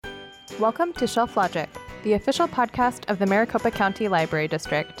Welcome to Shelf Logic, the official podcast of the Maricopa County Library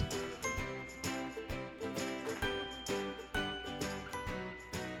District.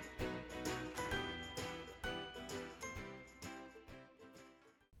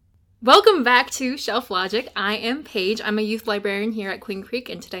 Welcome back to Shelf Logic. I am Paige. I'm a youth librarian here at Queen Creek,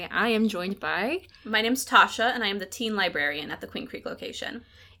 and today I am joined by... My name's Tasha, and I am the teen librarian at the Queen Creek location.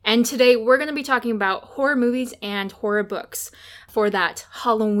 And today we're going to be talking about horror movies and horror books for that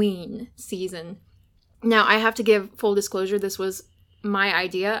Halloween season. Now, I have to give full disclosure, this was my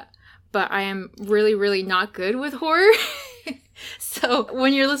idea, but I am really not good with horror. So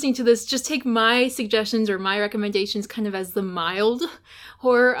when you're listening to this, just take my suggestions or my recommendations kind of as the mild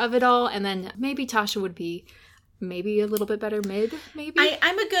horror of it all. And then maybe Tasha would be maybe a little bit better mid, maybe?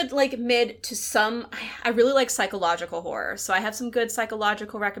 I'm a good, mid to some... I really like psychological horror, so I have some good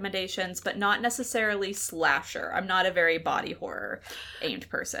psychological recommendations, but not necessarily slasher. I'm not a very body horror-aimed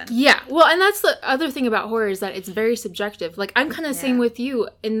person. Yeah, well, and that's the other thing about horror is that it's very subjective. Like, I'm kind of the same with you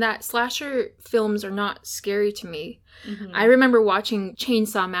in that slasher films are not scary to me. Mm-hmm. I remember watching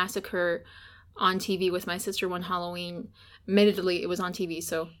Chainsaw Massacre on TV with my sister one Halloween. Admittedly, it was on TV,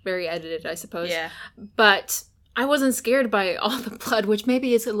 so very edited, I suppose. Yeah. But I wasn't scared by all the blood, which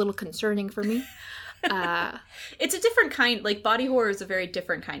maybe is a little concerning for me. It's a different kind, body horror is a very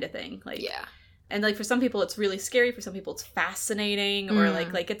different kind of thing. Yeah. And, for some people, it's really scary. For some people, it's fascinating. Or,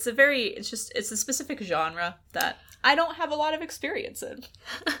 it's a specific genre that I don't have a lot of experience in,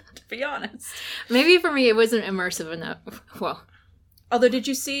 to be honest. Maybe for me, it wasn't immersive enough. Well. Although, did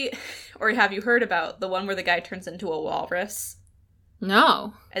you see, or have you heard about the one where the guy turns into a walrus?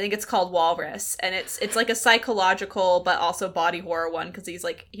 No. I think it's called Walrus, and it's like a psychological but also body horror one, because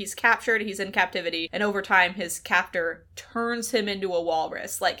he's captured, he's in captivity, and over time his captor turns him into a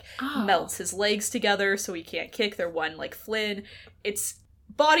walrus, melts his legs together so he can't kick, they're one Flynn. It's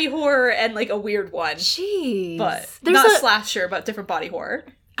body horror and a weird one. Jeez. But not slasher, but different body horror.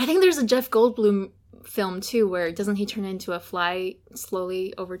 I think there's a Jeff Goldblum film too where doesn't he turn into a fly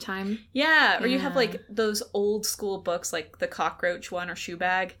slowly over time? Yeah, or you have those old school books like the Cockroach one or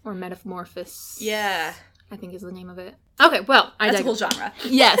Shoebag or Metamorphosis. Yeah, I think is the name of it. Okay, well, that's a whole genre.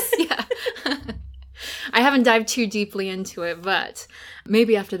 Yes, yeah. I haven't dived too deeply into it, but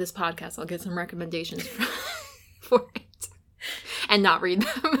maybe after this podcast I'll get some recommendations for it and not read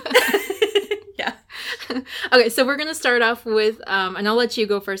them. Yeah. Okay, so we're going to start off with, and I'll let you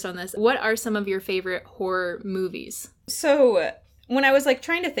go first on this. What are some of your favorite horror movies? So when I was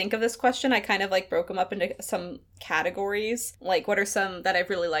trying to think of this question, I kind of broke them up into some categories. What are some that I've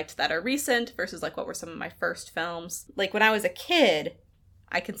really liked that are recent versus what were some of my first films? When I was a kid,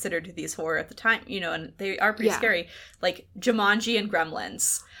 I considered these horror at the time, and they are pretty scary. Jumanji and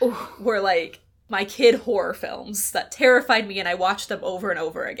Gremlins were my kid horror films that terrified me, and I watched them over and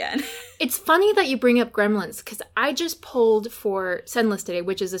over again. It's funny that you bring up Gremlins, because I just polled for Sendless today,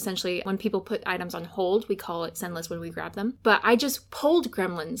 which is essentially when people put items on hold, we call it Sendless when we grab them. But I just polled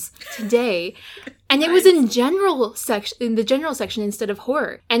Gremlins today, and it was in the general section instead of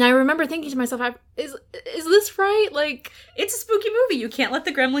horror. And I remember thinking to myself, is this right? It's a spooky movie. You can't let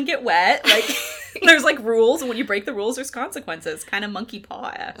the gremlin get wet. There's rules, and when you break the rules, there's consequences. Kind of Monkey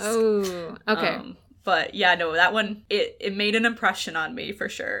Paw-esque. Oh, okay. But yeah, no, that one, it made an impression on me for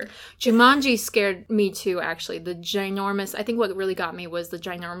sure. Jumanji scared me too, actually. The ginormous, I think what really got me was the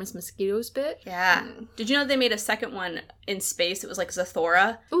ginormous mosquitoes bit. Yeah. Did you know they made a second one in space? It was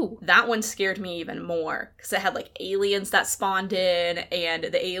Zathura. Ooh. That one scared me even more, because it had aliens that spawned in, and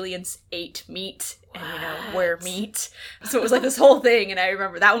the aliens ate meat and, were meat. So it was this whole thing, and I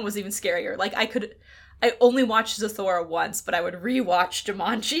remember that one was even scarier. I only watched Zathura once, but I would rewatch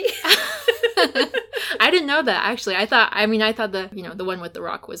Jumanji. I didn't know that, actually. I thought the one with The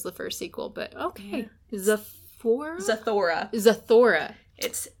Rock was the first sequel, but okay. Yeah. Zathura.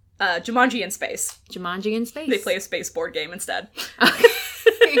 It's Jumanji in space. Jumanji in space. They play a space board game instead.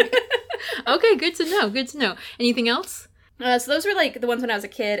 Okay, good to know. Anything else? So those were the ones when I was a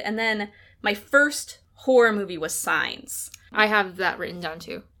kid, and then my first horror movie was Signs. I have that written down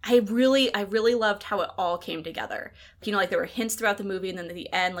too. I really loved how it all came together. There were hints throughout the movie, and then at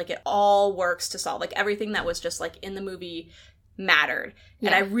the end, it all works to solve. Everything that was just, in the movie mattered. Yeah.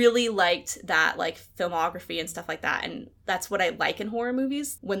 And I really liked that, filmography and stuff like that. And that's what I like in horror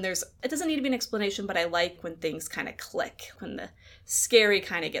movies. When it doesn't need to be an explanation, but I like when things kind of click, when the scary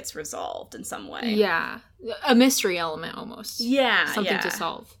kind of gets resolved in some way. Yeah. A mystery element almost. Yeah. Something to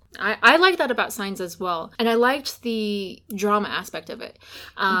solve. I like that about Signs as well. And I liked the drama aspect of it.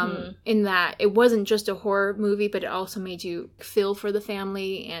 In that it wasn't just a horror movie, but it also made you feel for the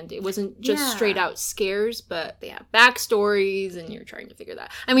family. And it wasn't just straight out scares, but they have backstories and you're trying to figure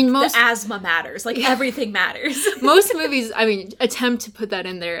that. I mean, the asthma matters. Like, everything matters. Most movies, I mean, attempt to put that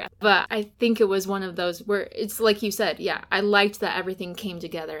in there. But I think it was one of those where it's like you said, I liked that everything came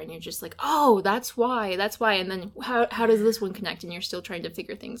together and you're just like, oh, that's why. And then how does this one connect? And you're still trying to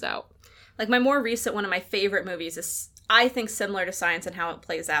figure things out. Like, my more recent one of my favorite movies is, I think, similar to Science and how it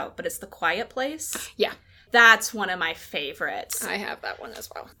plays out, but it's The Quiet Place. Yeah. That's one of my favorites. I have that one as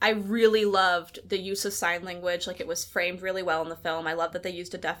well. I really loved the use of sign language. Like, it was framed really well in the film. I love that they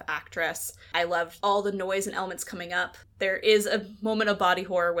used a deaf actress. I loved all the noise and elements coming up. There is a moment of body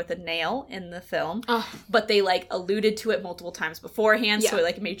horror with a nail in the film, but they, like, alluded to it multiple times beforehand, so it,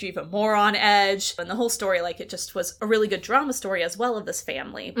 like, made you even more on edge. And the whole story, like, it just was a really good drama story as well of this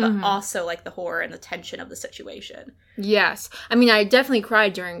family, but also, like, the horror and the tension of the situation. Yes. I mean, I definitely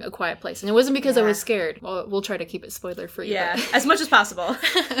cried during A Quiet Place, and it wasn't because I was scared. Well, we'll try to keep it spoiler-free. Yeah, but. As much as possible.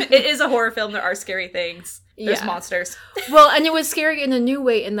 It is a horror film. There are scary things. There's monsters. Well, and it was scary in a new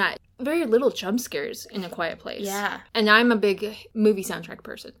way in that very little jump scares in A Quiet Place. Yeah. And I'm a big movie soundtrack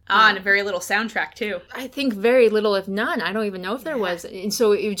person. And a very little soundtrack, too. I think very little, if none. I don't even know if there was. And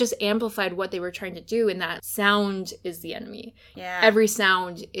so it just amplified what they were trying to do, in that sound is the enemy. Yeah. Every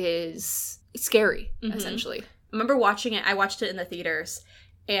sound is scary, essentially. I remember watching it. I watched it in the theaters.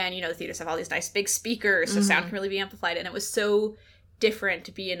 And, you know, the theaters have all these nice big speakers, so sound can really be amplified. And it was so different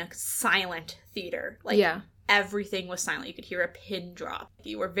to be in a silent theater. Like, everything was silent. You could hear a pin drop.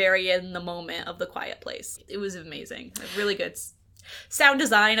 You were very in the moment of The Quiet Place. It was amazing. Really good sound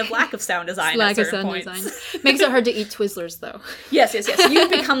design, of lack of sound design at certain points. Design. Makes it hard to eat Twizzlers, though. Yes. You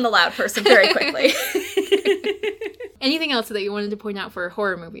become the loud person very quickly. Anything else that you wanted to point out for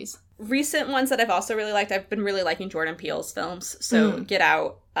horror movies? Recent ones that I've also really liked, I've been really liking Jordan Peele's films. So Get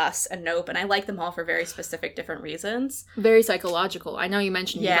Out, Us, and Nope. And I like them all for very specific different reasons. Very psychological. I know you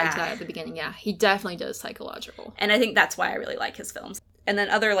mentioned you liked that at the beginning. Yeah, he definitely does psychological. And I think that's why I really like his films. And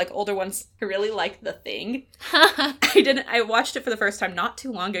then other, like, older ones, I really like The Thing. I watched it for the first time not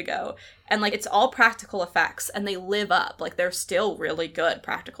too long ago. And, like, it's all practical effects, and they live up. Like, they're still really good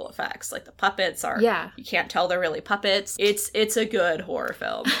practical effects. Like, the puppets are, you can't tell they're really puppets. It's a good horror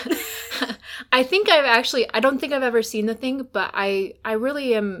film. I don't think I've ever seen The Thing, but I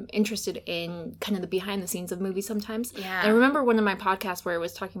really am interested in kind of the behind the scenes of movies sometimes. Yeah. And I remember one of my podcasts where I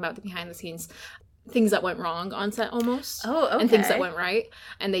was talking about the behind the scenes, things that went wrong on set almost. Oh, okay. And things that went right.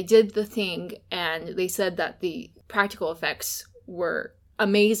 And they did The Thing, and they said that the practical effects were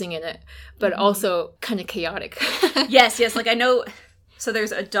amazing in it, but also kind of chaotic. Yes. Like, I know, so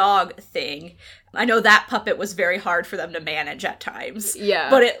there's a dog thing. I know that puppet was very hard for them to manage at times. Yeah.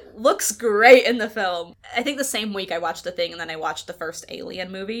 But it looks great in the film. I think the same week I watched The Thing, and then I watched the first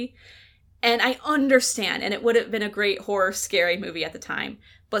Alien movie. And I understand, and it would have been a great horror, scary movie at the time.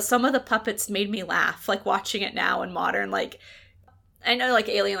 But some of the puppets made me laugh, like, watching it now in modern, like, I know, like,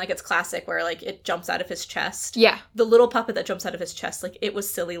 Alien, like, it's classic where, like, it jumps out of his chest. Yeah. The little puppet that jumps out of his chest, like, it was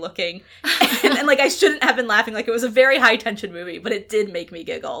silly looking. and, like, I shouldn't have been laughing. Like, it was a very high-tension movie, but it did make me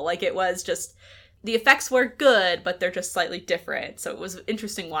giggle. Like, it was just, the effects were good, but they're just slightly different. So it was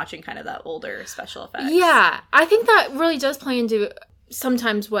interesting watching kind of that older special effects. Yeah. I think that really does play into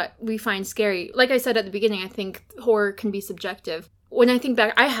sometimes what we find scary. Like I said at the beginning, I think horror can be subjective. When I think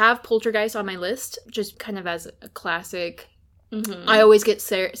back, I have Poltergeist on my list, just kind of as a classic. I always get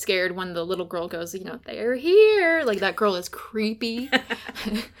scared when the little girl goes, you know, they're here. Like, that girl is creepy.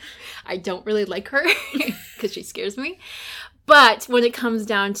 I don't really like her because she scares me. But when it comes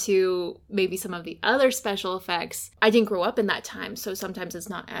down to maybe some of the other special effects, I didn't grow up in that time, so sometimes it's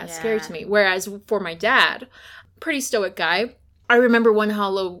not as scary to me. Whereas for my dad, pretty stoic guy, I remember one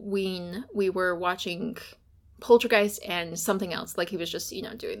Halloween we were watching Poltergeist and something else. Like, he was just, you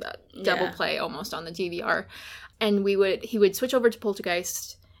know, doing that double play almost on the DVR. And he would switch over to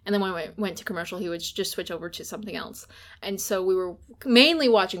Poltergeist, and then when we went to commercial, he would just switch over to something else. And so we were mainly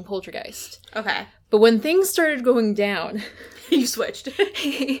watching Poltergeist. Okay. But when things started going down... You switched.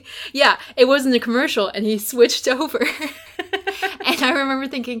 Yeah, it wasn't a commercial, and he switched over. And I remember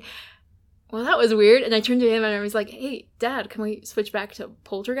thinking, well, that was weird. And I turned to him, and I was like, hey, Dad, can we switch back to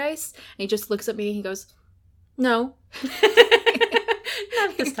Poltergeist? And he just looks at me, and he goes, no.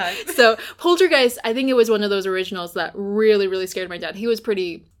 Not this time. So Poltergeist, I think it was one of those originals that really, really scared my dad. He was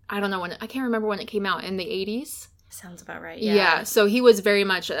pretty, I don't know I can't remember when it came out, in the 80s. Sounds about right, Yeah, so he was very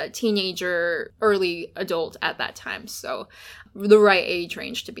much a teenager, early adult at that time. So the right age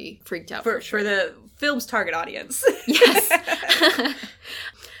range to be freaked out for sure. For the film's target audience. Yes.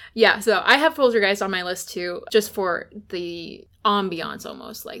 Yeah, so I have Poltergeist on my list too, just for the ambiance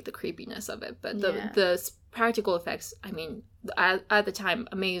almost, like the creepiness of it. But the practical effects, I mean, at the time,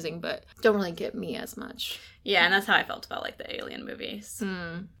 amazing, but don't really get me as much. Yeah, and that's how I felt about, like, the Alien movies.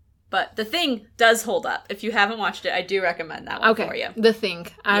 But The Thing does hold up. If you haven't watched it, I do recommend that one for you. The Thing.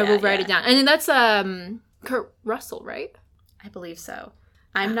 I will write it down. And that's Kurt Russell, right? I believe so.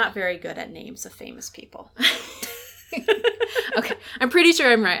 I'm not very good at names of famous people. Okay, I'm pretty sure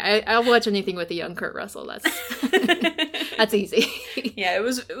I'm right. I'll watch anything with a young Kurt Russell. That's easy. Yeah, it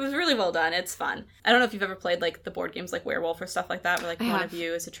was really well done. It's fun. I don't know if you've ever played like the board games like Werewolf or stuff like that, where like one of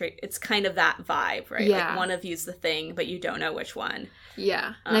you is a trait. It's kind of that vibe, right? Yeah. Like one of you's the thing, but you don't know which one.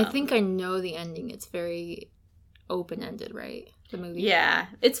 Yeah, and I think I know the ending. It's very open-ended, right? The movie. Yeah,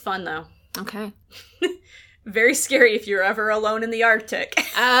 it's fun though. Okay. Very scary if you're ever alone in the Arctic.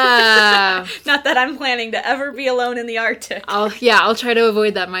 Not that I'm planning to ever be alone in the Arctic. I'll try to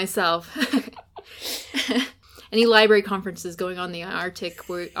avoid that myself. Any library conferences going on in the Arctic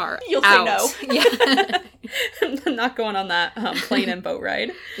are You'll out. Say no. Yeah. I'm not going on that plane and boat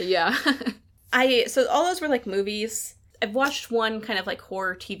ride. Yeah. So all those were like movies. I've watched one kind of like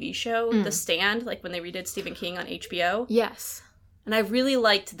horror TV show, The Stand, like when they redid Stephen King on HBO. Yes. And I really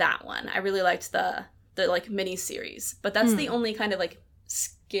liked that one. I really liked the like mini-series. But that's the only kind of like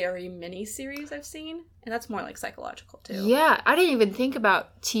scary mini-series I've seen. And that's more like psychological too. Yeah, I didn't even think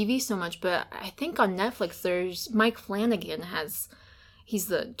about TV so much, but I think on Netflix there's Mike Flanagan he's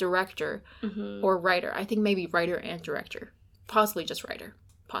the director or writer. I think maybe writer and director. Possibly just writer.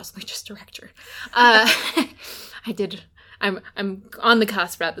 Possibly just director. I'm on the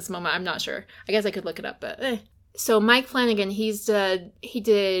cusp at this moment. I'm not sure. I guess I could look it up, but So Mike Flanagan, he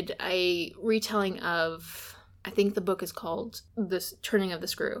did a retelling of, I think the book is called The Turning of the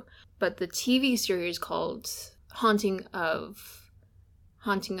Screw, but the TV series called Haunting of.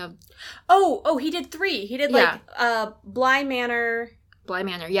 Oh, he did 3. He did like Bly Manor. Bly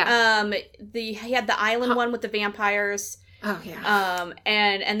Manor, yeah. He had the island one with the vampires. Oh yeah.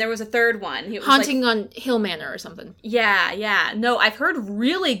 And there was a third one. It was Haunting on Hill Manor or something. Yeah. No, I've heard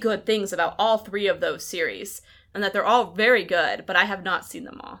really good things about all 3 of those series, and that they're all very good, but I have not seen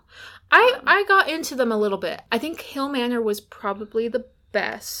them all. I got into them a little bit. I think Hill Manor was probably the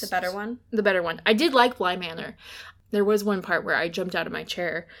best. The better one? The better one. I did like Bly Manor. There was one part where I jumped out of my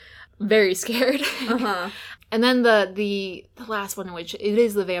chair, very scared. And then the last one, which it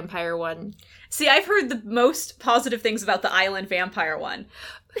is the vampire one. See, I've heard the most positive things about the island vampire one.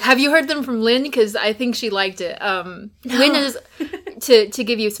 Have you heard them from Lynn? Because I think she liked it. Lynn is, to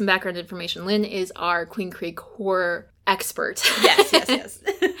give you some background information, Lynn is our Queen Creek horror expert. Yes.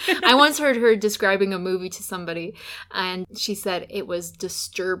 I once heard her describing a movie to somebody, and she said it was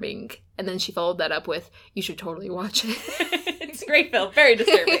disturbing. And then she followed that up with, you should totally watch it. It's a great film. Very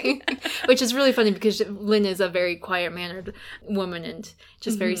disturbing. Which is really funny because Lynn is a very quiet-mannered woman and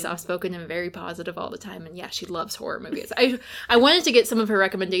just very soft-spoken and very positive all the time. And yeah, she loves horror movies. I wanted to get some of her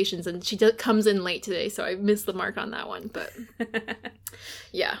recommendations, and she comes in late today, so I missed the mark on that one. But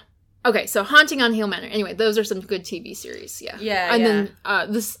yeah. Okay, so Haunting on Hill Manor. Anyway, those are some good TV series. Yeah. And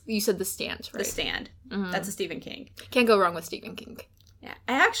then this, you said The Stand, right? The Stand. That's a Stephen King. Can't go wrong with Stephen King. Yeah,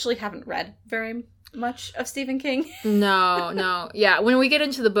 I actually haven't read very much of Stephen King. No. Yeah, when we get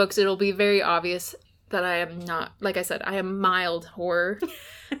into the books, it'll be very obvious that I am not, like I said, I am mild horror.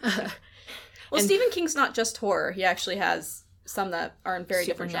 Well, Stephen King's not just horror. He actually has some that are in very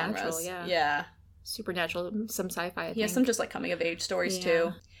different genres. Yeah. Supernatural, some sci-fi, I think. He has some just like coming-of-age stories,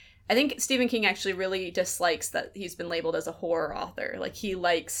 too. I think Stephen King actually really dislikes that he's been labeled as a horror author. Like, he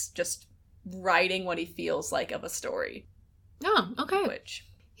likes just writing what he feels like of a story. Oh, okay. Which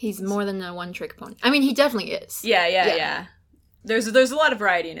he's more than a one-trick pony. I mean, he definitely is. Yeah. There's a lot of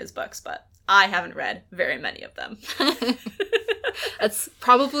variety in his books, but I haven't read very many of them. That's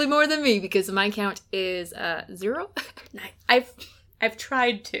probably more than me because my count is 0. I've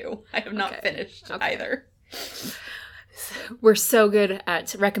tried to. I have not finished either. We're so good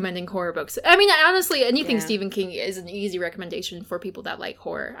at recommending horror books. I mean, honestly, anything Stephen King is an easy recommendation for people that like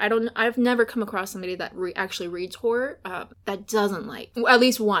horror. I've never come across somebody that actually reads horror that doesn't like, at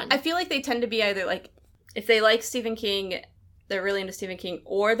least one. I feel like they tend to be either like, if they like Stephen King, they're really into Stephen King,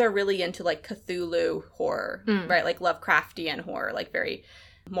 or they're really into like Cthulhu horror, right? Like Lovecraftian horror, like very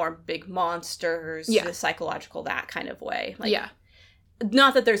more big monsters, the psychological, that kind of way. Like,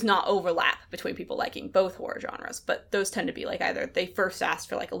 Not that there's not overlap between people liking both horror genres, but those tend to be like either they first ask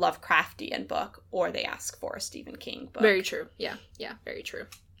for like a Lovecraftian book or they ask for a Stephen King book. Very true. Yeah, very true.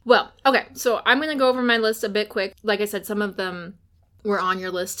 Well, okay, so I'm going to go over my list a bit quick. Like I said, some of them were on your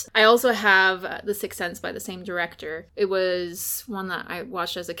list. I also have The Sixth Sense by the same director. It was one that I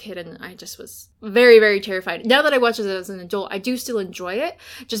watched as a kid and I just was very, very terrified. Now that I watch it as an adult, I do still enjoy it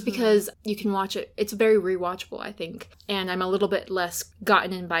just because you can watch it. It's very rewatchable, I think. And I'm a little bit less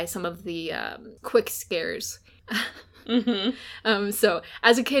gotten in by some of the quick scares. So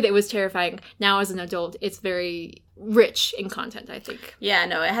as a kid, it was terrifying. Now as an adult, it's very rich in content, I think. Yeah,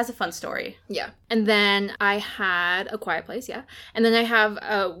 no, it has a fun story. Yeah. And then I had A Quiet Place, yeah. And then I have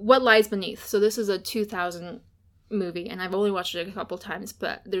What Lies Beneath. So this is a 2000 movie, and I've only watched it a couple times,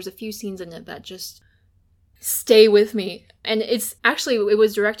 but there's a few scenes in it that just stay with me. And it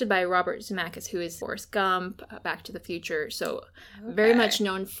was directed by Robert Zemeckis, who is Forrest Gump, Back to the Future, so very much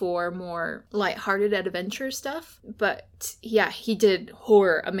known for more lighthearted adventure stuff. But yeah, he did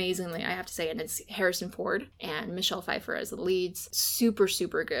horror amazingly, I have to say, and it's Harrison Ford and Michelle Pfeiffer as the leads. Super,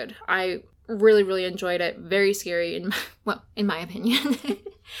 super good. I really, really enjoyed it. Very scary, in my opinion.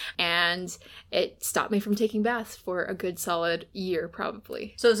 And it stopped me from taking baths for a good solid year,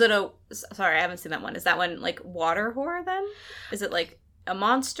 probably. So is it sorry, I haven't seen that one. Is that one like water horror then? Is it like a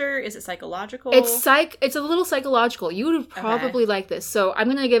monster? Is it psychological? It's a little psychological. You would probably like this. So I'm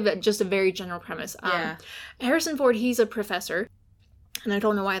going to give it just a very general premise. Harrison Ford, he's a professor. And I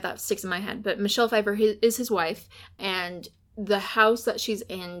don't know why that sticks in my head. But Michelle Pfeiffer is his wife. And the house that she's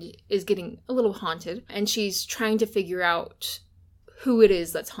in is getting a little haunted. And she's trying to figure out who it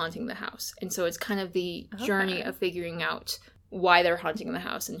is that's haunting the house. And so it's kind of the journey of figuring out why they're haunting the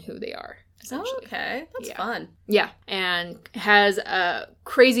house and who they are, essentially. Oh, okay. That's fun. Yeah. And has a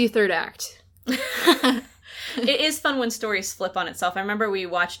crazy third act. It is fun when stories flip on itself. I remember we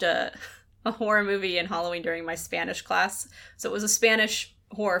watched a horror movie in Halloween during my Spanish class. So it was a Spanish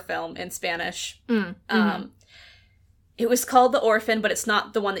horror film in Spanish. It was called The Orphan, but it's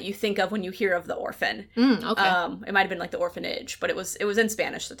not the one that you think of when you hear of The Orphan. Okay. It might have been like The Orphanage, but it was in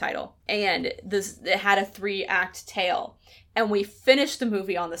Spanish, the title. And it had a 3-act tale. And we finished the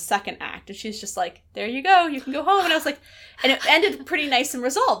movie on the second act. And she's just like, there you go, you can go home. And I was like, and it ended pretty nice and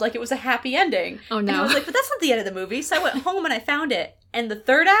resolved. Like, it was a happy ending. Oh, no. And I was like, but that's not the end of the movie. So I went home and I found it. And the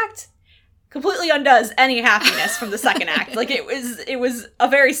third act completely undoes any happiness from the second act. Like, it was a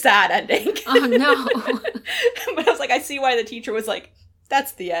very sad ending. Oh, no. But I was like, I see why the teacher was like,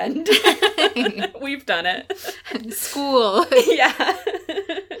 that's the end. We've done it. School. Yeah.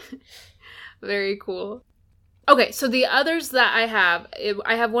 Very cool. Okay, so the others that I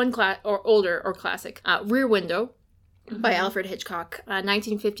have one older classic, Rear Window by Alfred Hitchcock,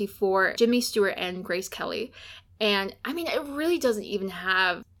 1954, Jimmy Stewart and Grace Kelly. And, I mean, it really doesn't even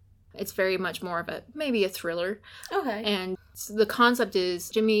have... It's very much more of maybe a thriller. Okay. And so the concept is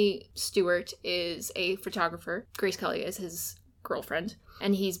Jimmy Stewart is a photographer. Grace Kelly is his girlfriend.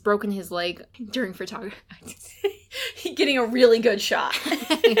 And he's broken his leg during photography. Getting a really good shot.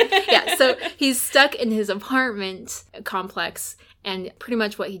 Yeah, so he's stuck in his apartment complex. And pretty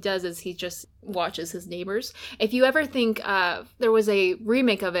much what he does is he just watches his neighbors. If you ever think, there was a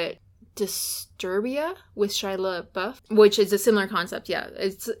remake of it, Disturbia with Shia LaBeouf, which is a similar concept. Yeah,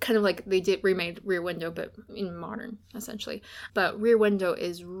 it's kind of like they remade Rear Window, but in modern, essentially. But Rear Window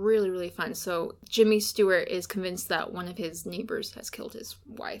is really, really fun. So Jimmy Stewart is convinced that one of his neighbors has killed his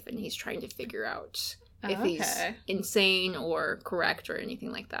wife, and he's trying to figure out if he's insane or correct or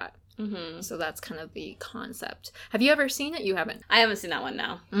anything like that. Mm-hmm. So that's kind of the concept. Have you ever seen it? You haven't? I haven't seen that one,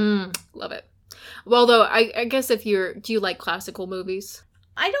 no. Love it. Well, though, I guess do you like classical movies?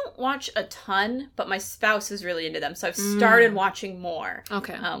 I don't watch a ton, but my spouse is really into them, so I've started watching more.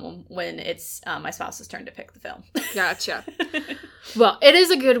 Okay. When it's my spouse's turn to pick the film. Gotcha. Well, it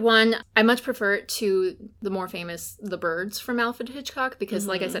is a good one. I much prefer it to the more famous The Birds from Alfred Hitchcock, because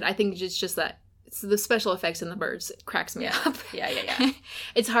like I said, I think it's just that the special effects in The Birds cracks me up. Yeah.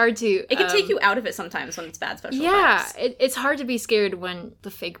 It's hard to... It can take you out of it sometimes when it's bad special effects. Yeah, it's hard to be scared when the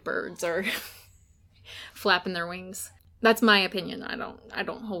fake birds are flapping their wings. That's my opinion. I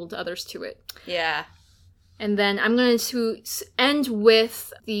don't hold others to it. Yeah. And then I'm going to end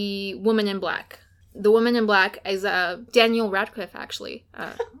with The Woman in Black. The Woman in Black is Daniel Radcliffe, actually,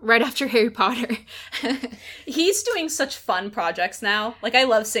 right after Harry Potter. He's doing such fun projects now. Like, I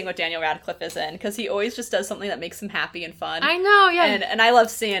love seeing what Daniel Radcliffe is in, because he always just does something that makes him happy and fun. I know, yeah. And I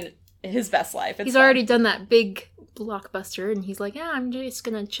love seeing his best life. He's already done that big blockbuster, and he's like, yeah, I'm just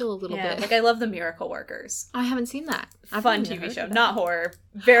gonna chill a little bit. Like, I love The Miracle Workers. I haven't seen that. Fun TV show, not horror.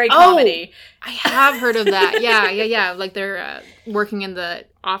 Very comedy. I have heard of that. Yeah. Like, they're working in the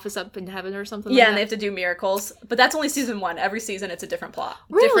office up in heaven or something like that. And they have to do miracles. But that's only season 1. Every season, it's a different plot.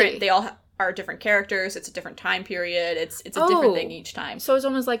 Really? They all are different characters. It's a different time period. It's a different thing each time. So it's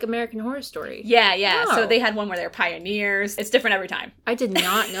almost like American Horror Story. Yeah. Oh. So they had one where they were pioneers. It's different every time. I did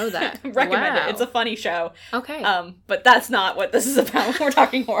not know that. Recommend it. It's a funny show. Okay. But that's not what this is about when we're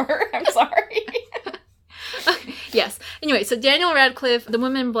talking horror. I'm sorry. Yes. Anyway, so Daniel Radcliffe, The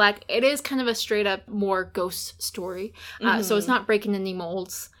Woman in Black, it is kind of a straight up more ghost story. So it's not breaking any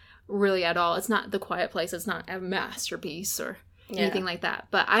molds really at all. It's not The Quiet Place. It's not a masterpiece or anything like that.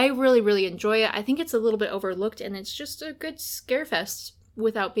 But I really, really enjoy it. I think it's a little bit overlooked, and it's just a good scare fest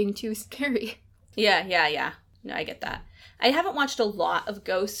without being too scary. Yeah. No, I get that. I haven't watched a lot of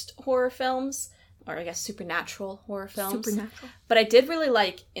ghost horror films, or I guess supernatural horror films. Supernatural. But I did really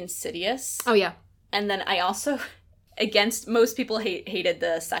like Insidious. Oh, yeah. And then I also, against most people hated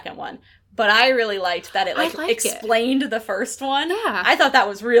the second one, but I really liked that it explained the first one. Yeah. I thought that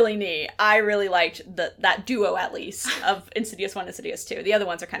was really neat. I really liked that duo, at least, of Insidious 1 and Insidious 2. The other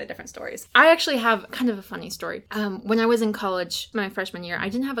ones are kind of different stories. I actually have kind of a funny story. When I was in college, my freshman year, I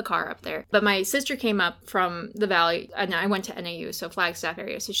didn't have a car up there, but my sister came up from the Valley, and I went to NAU, so Flagstaff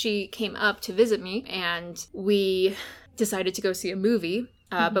area. So she came up to visit me, and we decided to go see a movie.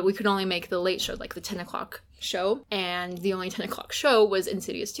 But we could only make the late show, like the 10 o'clock show. And the only 10 o'clock show was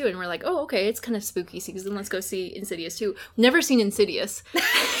Insidious 2. And we're like, oh, okay, it's kind of spooky season. Let's go see Insidious 2. Never seen Insidious.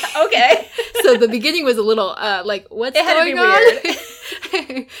 Okay. So the beginning was a little, like, what's going on? Weird.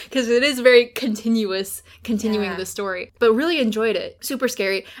 Because it is very continuing the story. But really enjoyed it. Super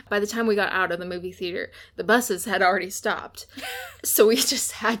scary. By the time we got out of the movie theater, the buses had already stopped. So we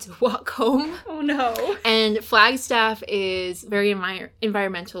just had to walk home. Oh, no. And Flagstaff is very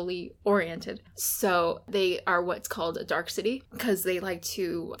environmentally oriented. So they are what's called a dark city because they like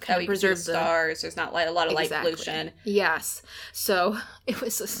to kind of preserve the stars. There's not a lot of light pollution. Yes. So it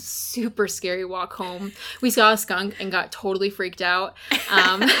was a super scary walk home. We saw a skunk and got totally freaked out.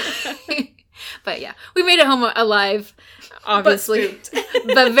 But yeah, we made it home alive, obviously.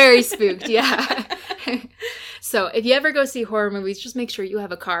 But very spooked, yeah. So if you ever go see horror movies, just make sure you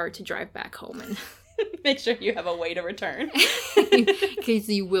have a car to drive back home and make sure you have a way to return. In case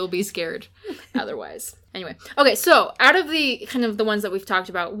you will be scared otherwise. Anyway, okay, so out of the kind of the ones that we've talked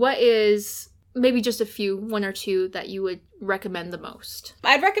about, what is maybe just one or two that you would recommend the most?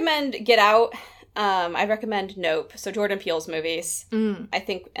 I'd recommend Get Out. I'd recommend Nope. So Jordan Peele's movies, I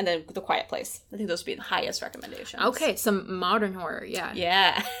think, and then The Quiet Place. I think those would be the highest recommendations. Okay, some modern horror, yeah.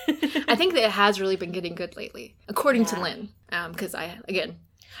 Yeah. I think that it has really been getting good lately, according to Lynn, because I, again,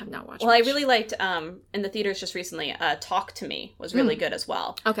 have not watched much. I really liked, in the theaters just recently, Talk to Me was really good as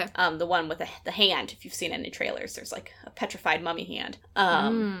well. Okay. The one with the hand, if you've seen any trailers, there's like a petrified mummy hand.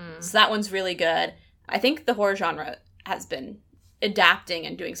 So that one's really good. I think the horror genre has been adapting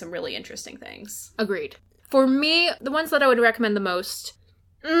and doing some really interesting things. Agreed. For me, the ones that I would recommend the most,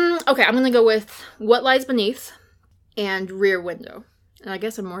 okay, I'm going to go with What Lies Beneath and Rear Window. And I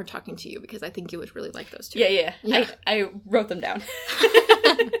guess I'm more talking to you because I think you would really like those two. Yeah. I wrote them down.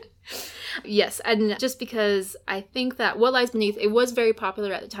 Yes, and just because I think that What Lies Beneath, it was very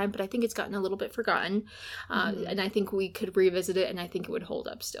popular at the time, but I think it's gotten a little bit forgotten. And I think we could revisit it, and I think it would hold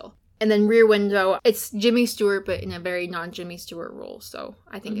up still. And then Rear Window, it's Jimmy Stewart, but in a very non-Jimmy Stewart role. So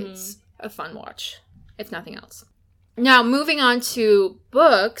I think it's a fun watch, if nothing else. Now, moving on to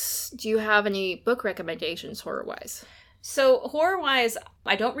books, do you have any book recommendations horror-wise? So horror-wise,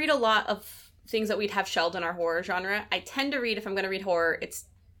 I don't read a lot of things that we'd have shelved in our horror genre. I tend to read, if I'm going to read horror, it's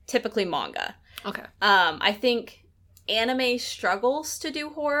typically manga. Okay. I think anime struggles to do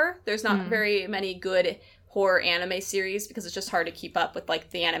horror. There's not very many good horror anime series because it's just hard to keep up with like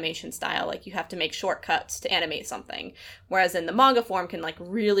the animation style. Like you have to make shortcuts to animate something. Whereas in the manga form can like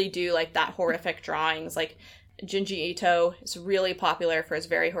really do like that horrific drawings. Like Junji Ito is really popular for his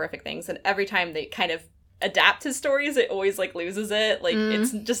very horrific things. And every time they kind of adapt his stories, it always like loses it. Like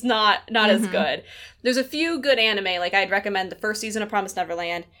it's just not as good. There's a few good anime. Like I'd recommend the first season of Promised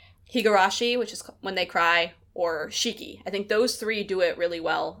Neverland, Higurashi, which is When They Cry, or Shiki. I think those three do it really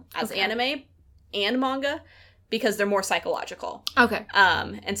well as anime and manga because they're more psychological. Okay.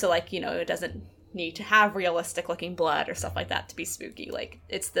 And so like, you know, it doesn't need to have realistic looking blood or stuff like that to be spooky. Like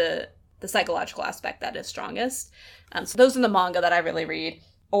it's the psychological aspect that is strongest. So those are the manga that I really read.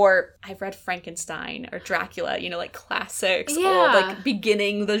 Or I've read Frankenstein or Dracula, you know, like classics or like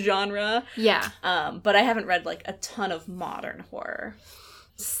beginning the genre. Yeah. But I haven't read like a ton of modern horror.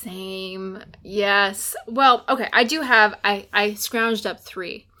 Same. Yes. Well, okay. I do have, I scrounged up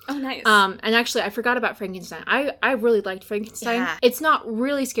 3. Oh, nice. And actually, I forgot about Frankenstein. I really liked Frankenstein. Yeah. It's not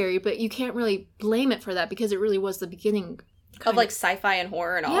really scary, but you can't really blame it for that because it really was the beginning of like sci-fi and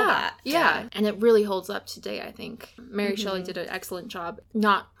horror and all that. Yeah. And it really holds up today, I think. Mary Shelley did an excellent job.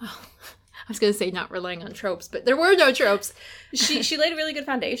 I was going to say not relying on tropes, but there were no tropes. She laid really good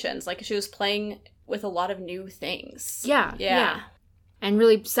foundations. Like, she was playing with a lot of new things. Yeah. And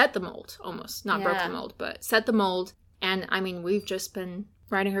really set the mold, almost. Not broke the mold, but set the mold. And, I mean, we've just been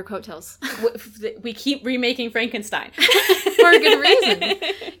riding her coattails. We keep remaking Frankenstein. For a good reason.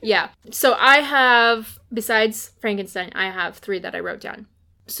 Yeah. So I have, besides Frankenstein, I have 3 that I wrote down.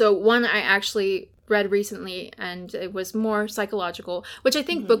 So one I actually read recently, and it was more psychological, which I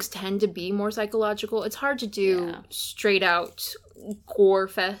think books tend to be more psychological. It's hard to do straight out gore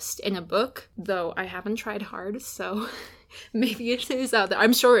fest in a book, though I haven't tried hard, so maybe it is out there.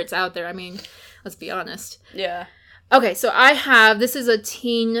 I'm sure it's out there. I mean, let's be honest. Yeah. Okay, so this is a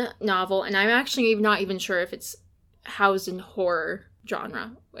teen novel, and I'm actually not even sure if it's housed in horror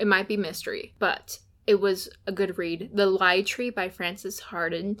genre. It might be mystery, but it was a good read. The Lie Tree by Frances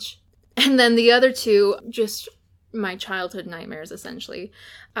Hardinge. And then the other 2, just my childhood nightmares, essentially.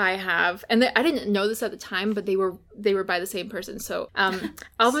 I have, and I didn't know this at the time, but they were by the same person. So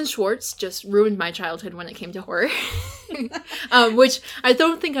Alvin Schwartz just ruined my childhood when it came to horror, which I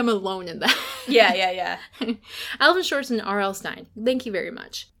don't think I'm alone in that. Yeah. Alvin Schwartz and R.L. Stein. Thank you very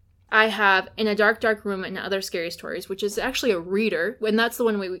much. I have In a Dark, Dark Room and Other Scary Stories, which is actually a reader, and that's the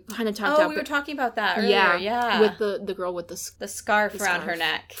one we kind of talked about. Oh, we were talking about that earlier, yeah. With the girl with the scarf around her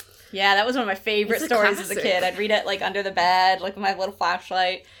neck. Yeah, that was one of my favorite stories as a kid. I'd read it, like, under the bed, like, with my little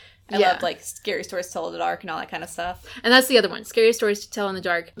flashlight. I loved, like, scary stories to tell in the dark and all that kind of stuff. And that's the other one, Scary Stories to Tell in the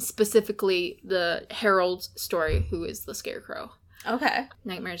Dark, specifically the Harold story, who is the Scarecrow. Okay.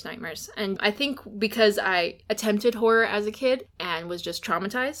 Nightmares. And I think because I attempted horror as a kid and was just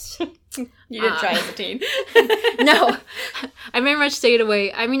traumatized. You didn't try as a teen. No. I very much stayed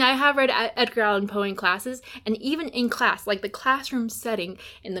away. I mean, I have read Edgar Allan Poe in classes, and even in class, like the classroom setting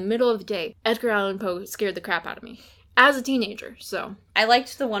in the middle of the day, Edgar Allan Poe scared the crap out of me. As a teenager, so. I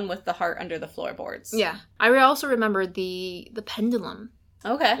liked the one with the heart under the floorboards. Yeah. I also remember the pendulum.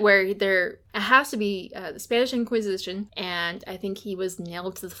 Okay. Where it has to be the Spanish Inquisition, and I think he was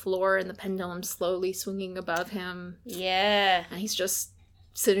nailed to the floor and the pendulum slowly swinging above him. Yeah. And he's just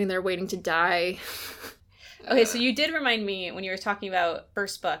sitting there waiting to die. Okay, so you did remind me when you were talking about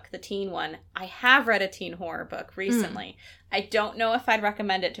first book, the teen one. I have read a teen horror book recently. I don't know if I'd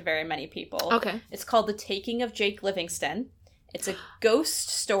recommend it to very many people. Okay. It's called The Taking of Jake Livingston. It's a ghost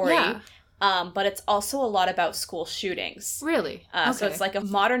story. Yeah. But it's also a lot about school shootings. Really? Okay. So it's like a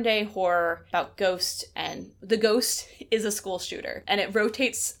modern day horror about ghost, and the ghost is a school shooter. And it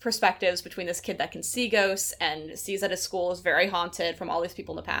rotates perspectives between this kid that can see ghosts and sees that his school is very haunted from all these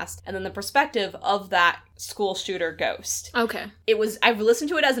people in the past, and then the perspective of that school shooter ghost. Okay. I've listened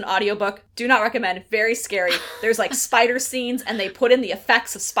to it as an audiobook. Do not recommend. Very scary. There's like spider scenes, and they put in the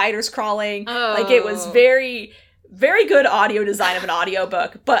effects of spiders crawling. Oh. Like, it was very good audio design of an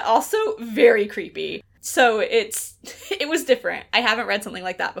audiobook, but also very creepy. So it was different. I haven't read something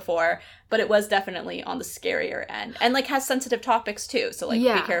like that before, but it was definitely on the scarier end. And, like, has sensitive topics, too. So, like,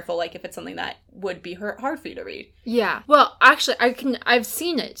 be careful, like, if it's something that would be hard for you to read. Yeah. Well, actually, I've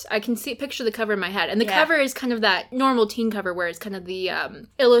seen it. I can picture the cover in my head. And the cover is kind of that normal teen cover where it's kind of the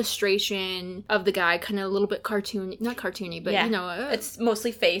illustration of the guy, kind of a little bit not cartoony, but, you know. It's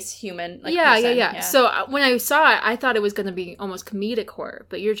mostly face, human. Like, yeah. So when I saw it, I thought it was going to be almost comedic horror,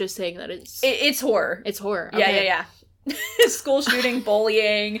 but you're just saying that it's horror. It's horror. Okay. Yeah. School shooting,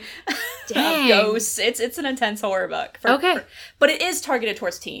 bullying, ghosts. It's an intense horror book. But it is targeted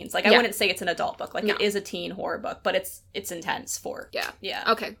towards teens. Like, I wouldn't say it's an adult book. Like, it is a teen horror book, but it's intense for. Yeah.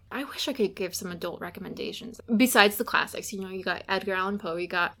 Okay. I wish I could give some adult recommendations. Besides the classics, you know, you got Edgar Allan Poe, you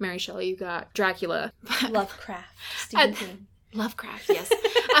got Mary Shelley, you got Dracula. Lovecraft. Stephen King. Lovecraft, yes.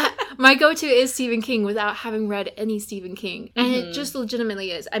 My go-to is Stephen King without having read any Stephen King. And it just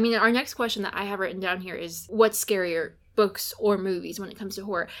legitimately is. I mean, our next question that I have written down here is, what's scarier, books or movies when it comes to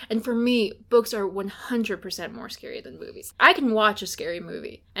horror? And for me, books are 100% more scary than movies. I can watch a scary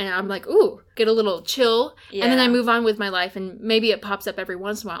movie and I'm like, ooh, get a little chill. Yeah. And then I move on with my life, and maybe it pops up every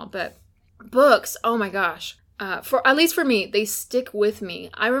once in a while. But books, oh my gosh. At least for me, they stick with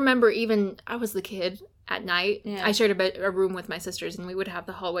me. I remember I was the kid at night. Yeah. I shared a room with my sisters, and we would have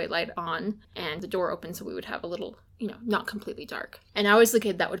the hallway light on and the door open, so we would have a little, not completely dark. And I was the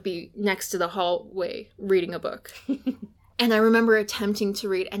kid that would be next to the hallway reading a book. And I remember attempting to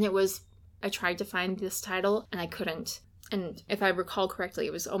read, and I tried to find this title, and I couldn't. And if I recall correctly,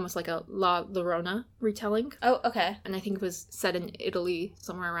 it was almost like a La Llorona retelling. Oh, okay. And I think it was set in Italy,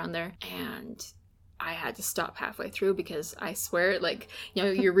 somewhere around there. And I had to stop halfway through because I swear, like, you know,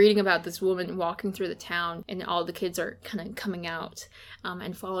 you're reading about this woman walking through the town and all the kids are kind of coming out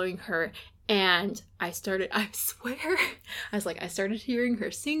and following her. And I started hearing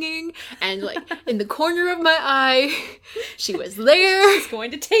her singing, and like in the corner of my eye, she was there. She's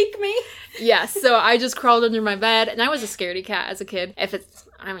going to take me. Yeah, so I just crawled under my bed, and I was a scaredy cat as a kid.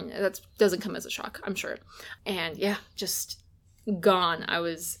 That doesn't come as a shock, I'm sure. And yeah, just gone. I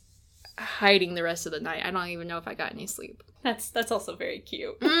was hiding the rest of the night. I don't even know if I got any sleep. That's also very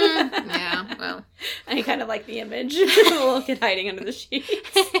cute. Yeah, well. I kind of like the image. A little kid hiding under the sheets.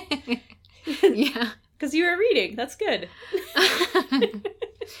 Yeah. Because you were reading. That's good.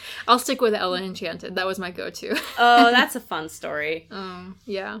 I'll stick with Ella Enchanted. That was my go-to. Oh, that's a fun story.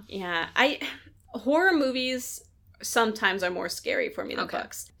 Yeah. Yeah. Horror movies sometimes are more scary for me than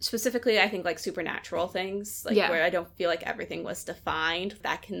books. Specifically, I think like supernatural things, like where I don't feel like everything was defined.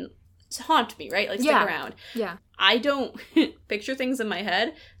 That can haunt me, right? Like stick around. Yeah. I don't picture things in my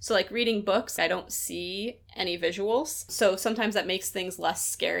head. So like reading books, I don't see any visuals. So sometimes that makes things less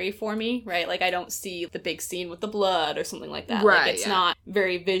scary for me, right? Like I don't see the big scene with the blood or something like that. Right, like it's not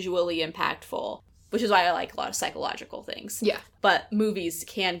very visually impactful, which is why I like a lot of psychological things. Yeah. But movies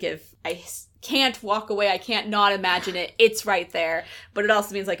can I can't walk away. I can't not imagine it. It's right there. But it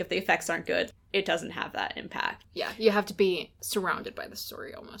also means like if the effects aren't good, it doesn't have that impact. Yeah, you have to be surrounded by the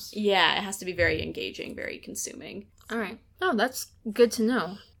story almost. Yeah, it has to be very engaging, very consuming. All right. Oh, that's good to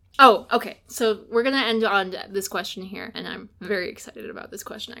know. Oh, okay. So we're going to end on this question here, and I'm very excited about this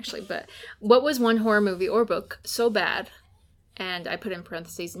question, actually. But what was one horror movie or book so bad, and I put in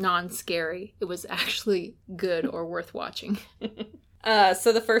parentheses, non-scary, it was actually good or worth watching?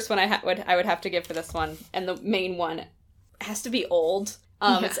 So the first one I would have to give for this one, and the main one, has to be old.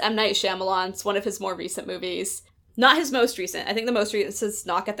 It's M. Night Shyamalan's one of his more recent movies. Not his most recent. I think the most recent is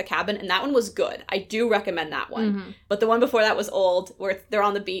Knock at the Cabin, and that one was good. I do recommend that one. Mm-hmm. But the one before that was old, where they're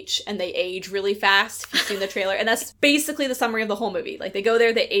on the beach and they age really fast, if you've seen the trailer. And that's basically the summary of the whole movie. Like, they go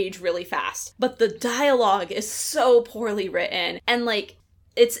there, they age really fast. But the dialogue is so poorly written. And, like,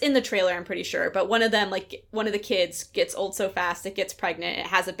 it's in the trailer, I'm pretty sure, but one of the kids gets old so fast, it gets pregnant, it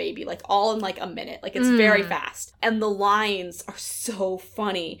has a baby, like, all in, like, a minute. Like, it's very fast. And the lines are so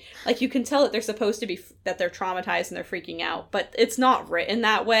funny. Like, you can tell that they're supposed to be, that they're traumatized and they're freaking out, but it's not written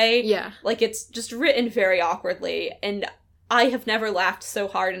that way. Yeah. Like, it's just written very awkwardly, and I have never laughed so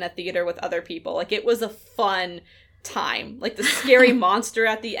hard in a theater with other people. Like, it was a fun time. Like, the scary monster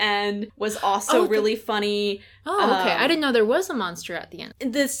at the end was also really funny. Oh, okay. I didn't know there was a monster at the end.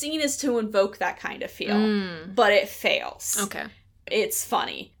 The scene is to invoke that kind of feel, but it fails. Okay. It's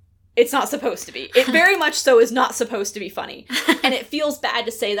funny. It's not supposed to be. It very much so is not supposed to be funny. And it feels bad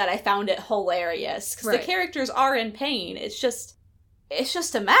to say that I found it hilarious, because the characters are in pain. It's just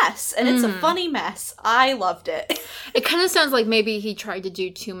a mess, and it's a funny mess. I loved it. It kind of sounds like maybe he tried to do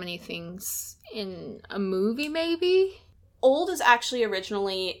too many things in a movie, maybe? Old is actually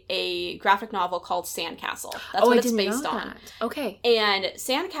originally a graphic novel called Sandcastle. That's what it's based on. Okay. And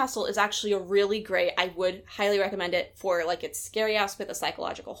Sandcastle is actually a really great, I would highly recommend it for, like, its scary aspect, the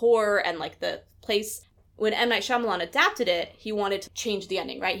psychological horror, and, like, the place. When M. Night Shyamalan adapted it, he wanted to change the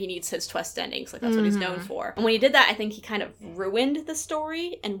ending, right? He needs his twist endings. Like, that's what he's known for. And when he did that, I think he kind of ruined the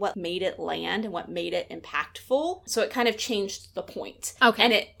story and what made it land and what made it impactful. So it kind of changed the point. Okay.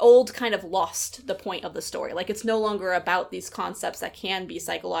 And Old kind of lost the point of the story. Like, it's no longer about these concepts that can be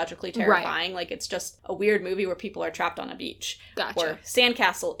psychologically terrifying. Right. Like, it's just a weird movie where people are trapped on a beach. Gotcha. Where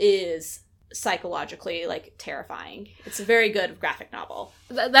Sandcastle is psychologically, like, terrifying. It's a very good graphic novel.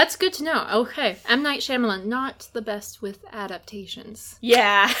 That's good to know. Okay. M. Night Shyamalan, not the best with adaptations.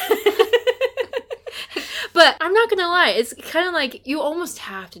 Yeah. But I'm not gonna lie, it's kind of like you almost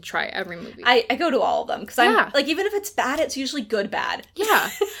have to try every movie. I go to all of them, because I'm, like, even if it's bad, it's usually good bad. Yeah.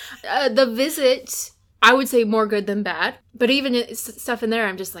 The Visit, I would say more good than bad, but even stuff in there,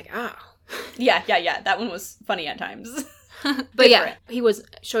 I'm just like, oh. Yeah. That one was funny at times. But yeah, he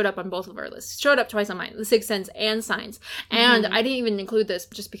showed up on both of our lists. Showed up twice on mine, The Sixth Sense and Signs. And I didn't even include this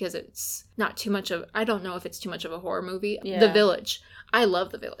just because it's not too much of, I don't know if it's too much of a horror movie. Yeah. The Village. I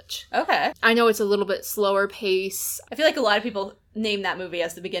love The Village. Okay. I know it's a little bit slower pace. I feel like a lot of people name that movie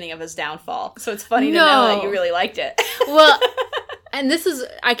as the beginning of his downfall. So it's funny to know that you really liked it. Well, and this is,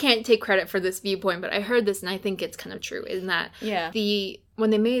 I can't take credit for this viewpoint, but I heard this and I think it's kind of true, in that when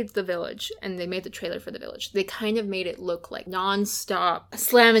they made The Village and they made the trailer for The Village, they kind of made it look like nonstop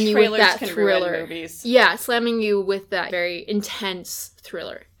slamming you with that thriller. Movies. Yeah, slamming you with that very intense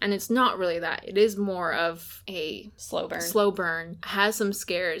thriller. And it's not really that. It is more of a slow burn, has some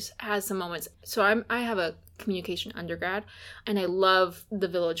scares, has some moments. So I have a communication undergrad, and I love The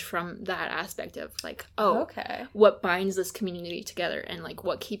Village from that aspect of like, what binds this community together, and like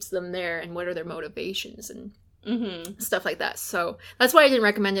what keeps them there, and what are their motivations, and stuff like that. So that's why I didn't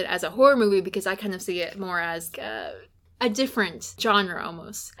recommend it as a horror movie, because I kind of see it more as a different genre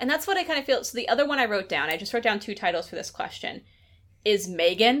almost. And that's what I kind of feel. So the other one I wrote down, I just wrote down 2 titles for this question, is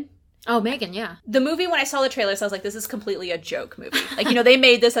Megan. Oh, Megan, yeah. The movie, when I saw the trailers, I was like, this is completely a joke movie. Like, you know, they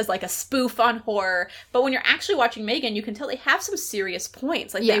made this as like a spoof on horror. But when you're actually watching Megan, you can tell they have some serious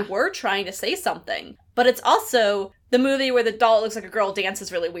points. Like, they were trying to say something. But it's also the movie where the doll looks like a girl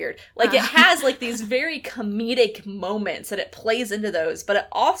dances really weird. Like, it has like these very comedic moments that it plays into those. But it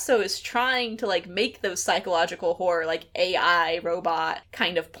also is trying to like make those psychological horror, like AI, robot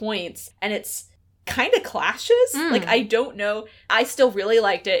kind of points. And it's kind of clashes. Like, I don't know. I still really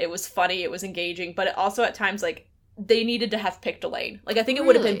liked it. It was funny. It was engaging. But it also at times, like, they needed to have picked a lane. Like, I think it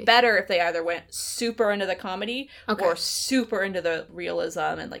would have been better if they either went super into the comedy or super into the realism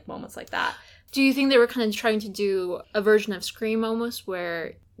and, like, moments like that. Do you think they were kind of trying to do a version of Scream almost,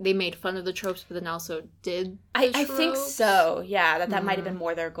 where they made fun of the tropes, but then also did the I think so. Yeah, that might have been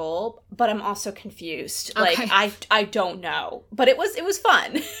more their goal. But I'm also confused. Like, I don't know. But it was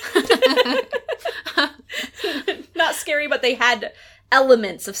fun. Not scary, but they had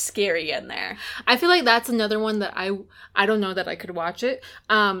elements of scary in there. I feel like that's another one that I don't know that I could watch it.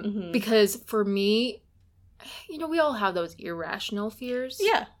 Because for me, you know, we all have those irrational fears.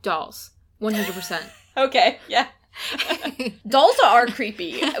 Yeah. Dolls. 100%. Okay, yeah. Dolls are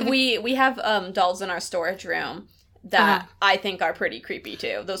creepy. We have dolls in our storage room that I think are pretty creepy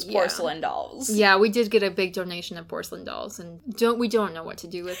too. Those porcelain dolls. Yeah, we did get a big donation of porcelain dolls, and we don't know what to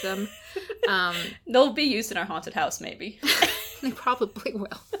do with them. They'll be used in our haunted house, maybe. They probably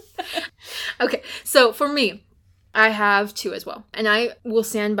will. Okay, so for me, I have 2 as well. And I will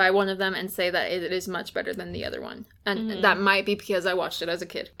stand by one of them and say that it is much better than the other one. And that might be because I watched it as a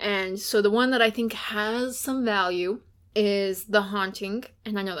kid. And so the one that I think has some value is The Haunting.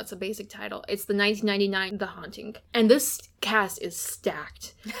 And I know that's a basic title. It's the 1999 The Haunting. And this cast is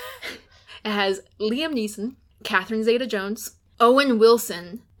stacked. It has Liam Neeson, Catherine Zeta-Jones, Owen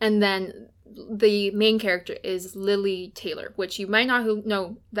Wilson, and then the main character is Lily Taylor, which you might not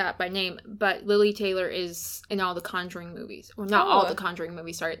know that by name, but Lily Taylor is in all the Conjuring movies. Or not all the Conjuring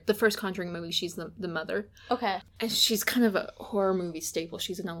movies, sorry. The first Conjuring movie, she's the mother. Okay. And she's kind of a horror movie staple.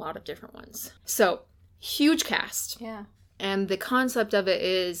 She's in a lot of different ones. So, huge cast. Yeah. And the concept of it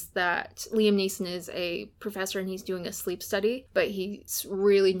is that Liam Neeson is a professor and he's doing a sleep study, but he's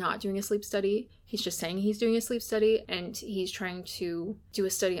really not doing a sleep study. He's just saying he's doing a sleep study, and he's trying to do a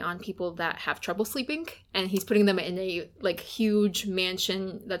study on people that have trouble sleeping, and he's putting them in a like huge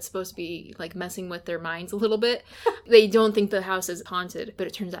mansion that's supposed to be like messing with their minds a little bit. They don't think the house is haunted, but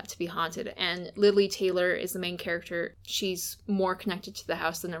it turns out to be haunted. And Lily Taylor is the main character. She's more connected to the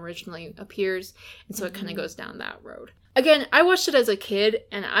house than originally appears, and so it kind of goes down that road. Again, I watched it as a kid,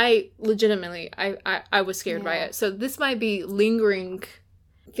 and I legitimately, I was scared by it. So this might be lingering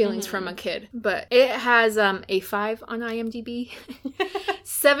feelings from a kid, but it has a 5 on IMDb,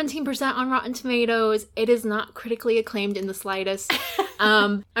 17% on Rotten Tomatoes. It is not critically acclaimed in the slightest.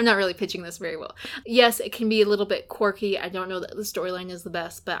 I'm not really pitching this very well. Yes, it can be a little bit quirky. I don't know that the storyline is the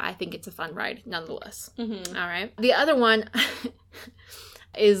best, but I think it's a fun ride nonetheless. All right. The other one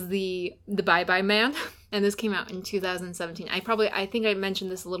is the Bye Bye Man. And this came out in 2017. I think I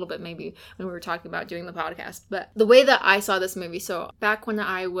mentioned this a little bit maybe when we were talking about doing the podcast. But the way that I saw this movie, so back when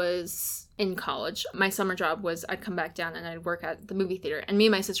I was in college, my summer job was I'd come back down and I'd work at the movie theater. And me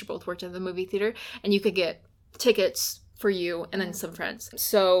and my sister both worked at the movie theater. And you could get tickets for you and then some friends.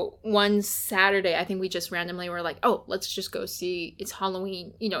 So one Saturday, I think we just randomly were like, oh, let's just go see, it's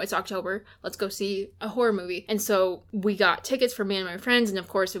Halloween, you know, it's October, let's go see a horror movie. And so we got tickets for me and my friends, and of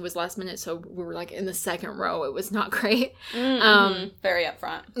course it was last minute, so we were like in the second row. It was not great. Very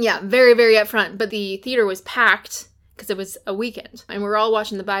upfront. Yeah, very, very upfront. But the theater was packed because it was a weekend. And we're all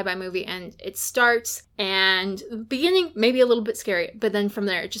watching the Bye Bye movie, and it starts, and the beginning, maybe a little bit scary, but then from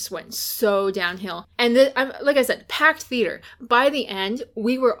there, it just went so downhill. And like I said, packed theater. By the end,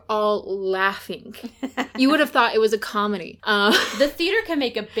 we were all laughing. You would have thought it was a comedy. The theater can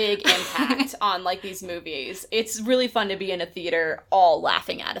make a big impact on, like, these movies. It's really fun to be in a theater all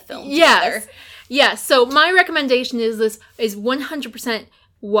laughing at a film together. Yes. So my recommendation is 100%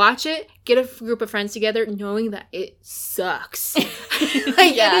 watch it, get a group of friends together knowing that it sucks. Like,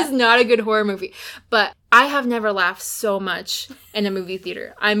 it is not a good horror movie. But I have never laughed so much in a movie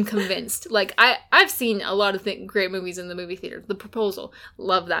theater. I'm convinced. Like, I've seen a lot of great movies in the movie theater. The Proposal,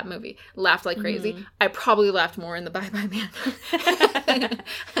 love that movie. Laughed like crazy. I probably laughed more in the Bye Bye Man.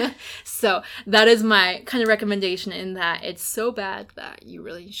 So that is my kind of recommendation, in that it's so bad that you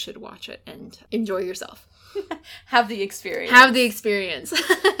really should watch it and enjoy yourself. Have the experience.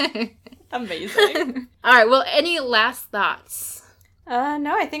 Amazing. All right, well, any last thoughts?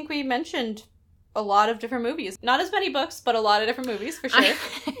 No, I think we mentioned a lot of different movies. Not as many books, but a lot of different movies, for sure.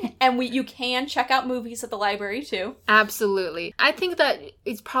 And you can check out movies at the library, too. Absolutely. I think that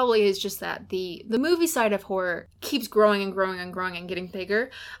it probably is just that the movie side of horror keeps growing and growing and growing and getting bigger.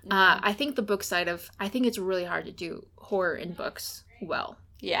 I think the book side I think it's really hard to do horror in books well.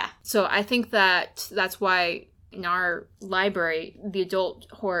 Yeah. So I think that's why in our library, the adult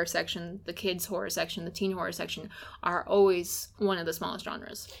horror section, the kids horror section, the teen horror section are always one of the smallest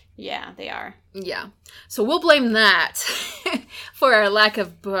genres. Yeah, they are. Yeah. So we'll blame that for our lack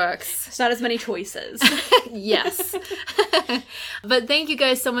of books. There's not as many choices. Yes. But thank you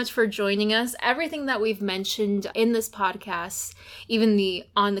guys so much for joining us. Everything that we've mentioned in this podcast, even the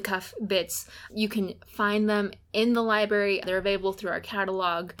on-the-cuff bits, you can find them in the library. They're available through our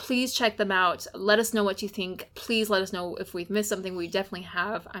catalog. Please check them out. Let us know what you think. Please let us know if we've missed something. We definitely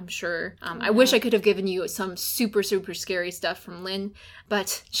have, I'm sure. I wish I could have given you some super, super scary stuff from Lynn,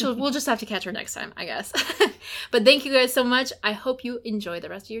 but we'll just have to catch her next time, I guess. But thank you guys so much. I hope you enjoy the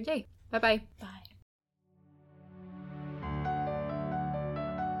rest of your day. Bye-bye. Bye.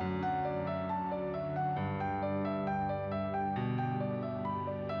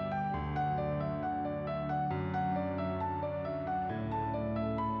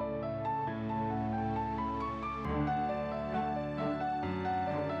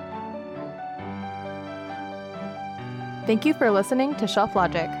 Thank you for listening to Shelf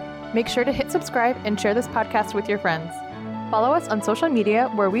Logic. Make sure to hit subscribe and share this podcast with your friends. Follow us on social media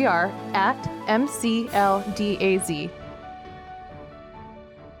where we are at MCLDAZ.